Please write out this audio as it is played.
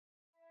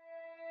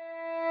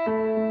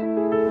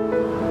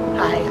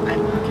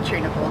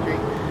Katrina Boldry,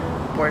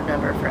 board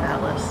member for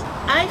Atlas.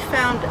 I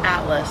found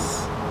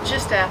Atlas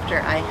just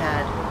after I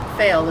had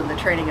failed in the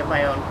training of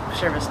my own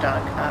service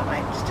dog.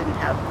 I just didn't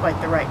have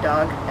quite the right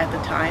dog at the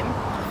time.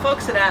 The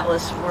folks at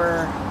Atlas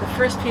were the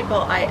first people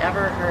I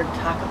ever heard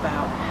talk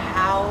about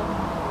how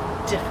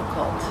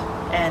difficult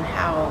and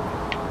how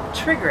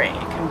triggering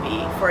it can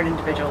be for an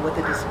individual with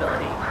a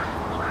disability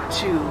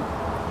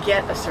to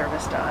get a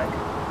service dog,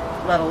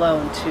 let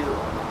alone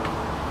to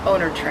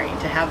owner train,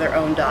 to have their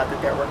own dog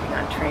that they're working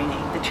on training.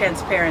 The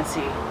transparency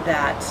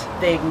that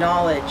they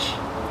acknowledge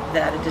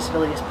that a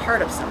disability is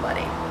part of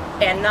somebody,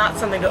 and not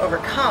something to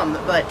overcome,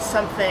 but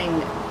something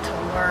to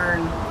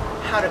learn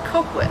how to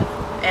cope with.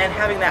 And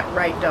having that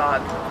right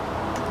dog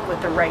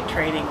with the right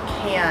training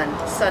can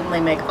suddenly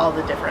make all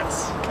the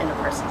difference in a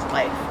person's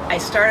life. I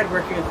started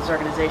working with this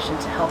organization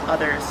to help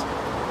others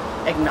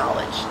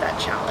acknowledge that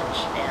challenge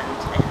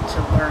and to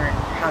learn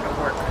how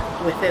to work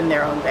within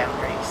their own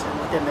boundaries and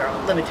within their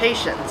own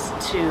limitations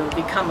to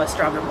become a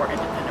stronger, more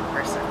independent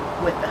person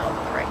with the help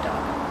of the right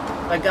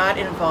dog. I got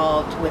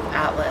involved with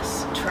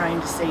Atlas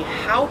trying to say,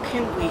 how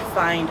can we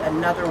find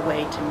another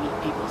way to meet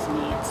people's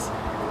needs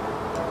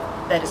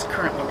that is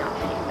currently not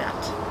being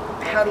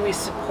met? How do we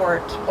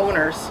support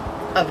owners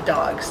of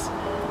dogs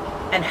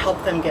and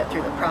help them get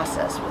through the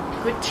process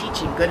with good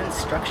teaching, good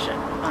instruction?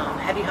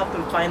 How do you help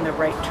them find the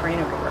right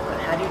trainer to work with?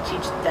 How do you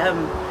teach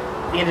them,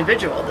 the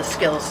individual, the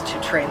skills to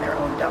train their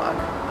own dog?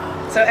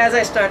 So as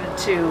I started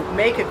to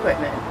make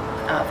equipment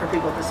for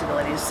people with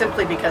disabilities,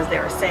 simply because they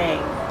were saying,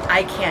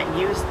 I can't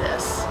use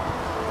this,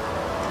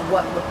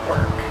 what would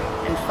work?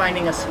 And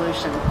finding a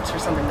solution for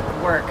something that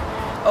would work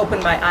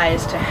opened my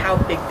eyes to how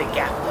big the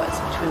gap was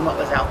between what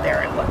was out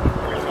there and what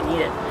people really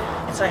needed.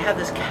 And so I have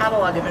this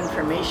catalog of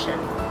information,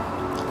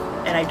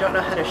 and I don't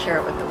know how to share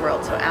it with the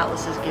world, so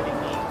Atlas is giving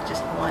me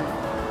just one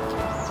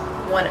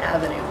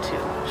avenue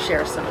to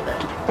share some of the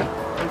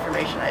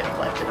information I've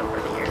collected over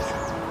the years.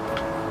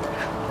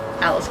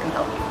 Atlas can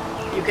help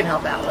you. You can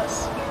help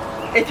Atlas.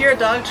 If you're a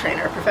dog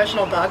trainer, a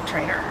professional dog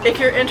trainer, if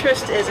your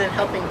interest is in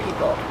helping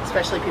people,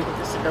 especially people with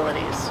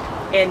disabilities,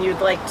 and you'd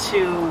like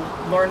to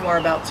learn more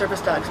about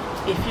service dogs,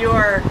 if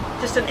you're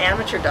just an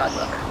amateur dog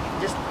lover,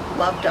 just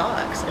love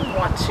dogs and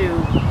want to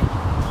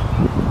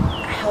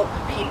help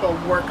people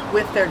work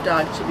with their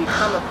dog to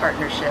become a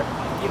partnership,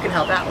 you can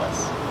help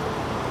Atlas.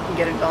 You can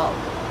get involved.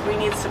 We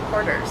need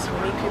supporters.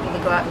 We need people to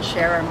go out and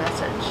share our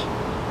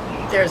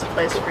message. There's a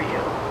place for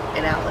you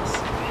in Atlas.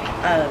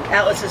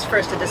 Atlas is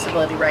first a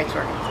disability rights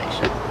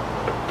organization.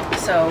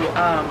 So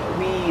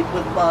we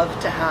would love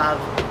to have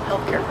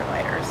healthcare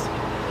providers.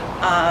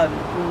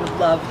 We would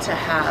love to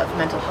have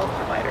mental health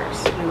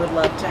providers. We would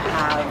love to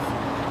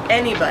have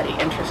anybody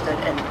interested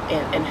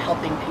in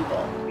helping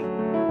people.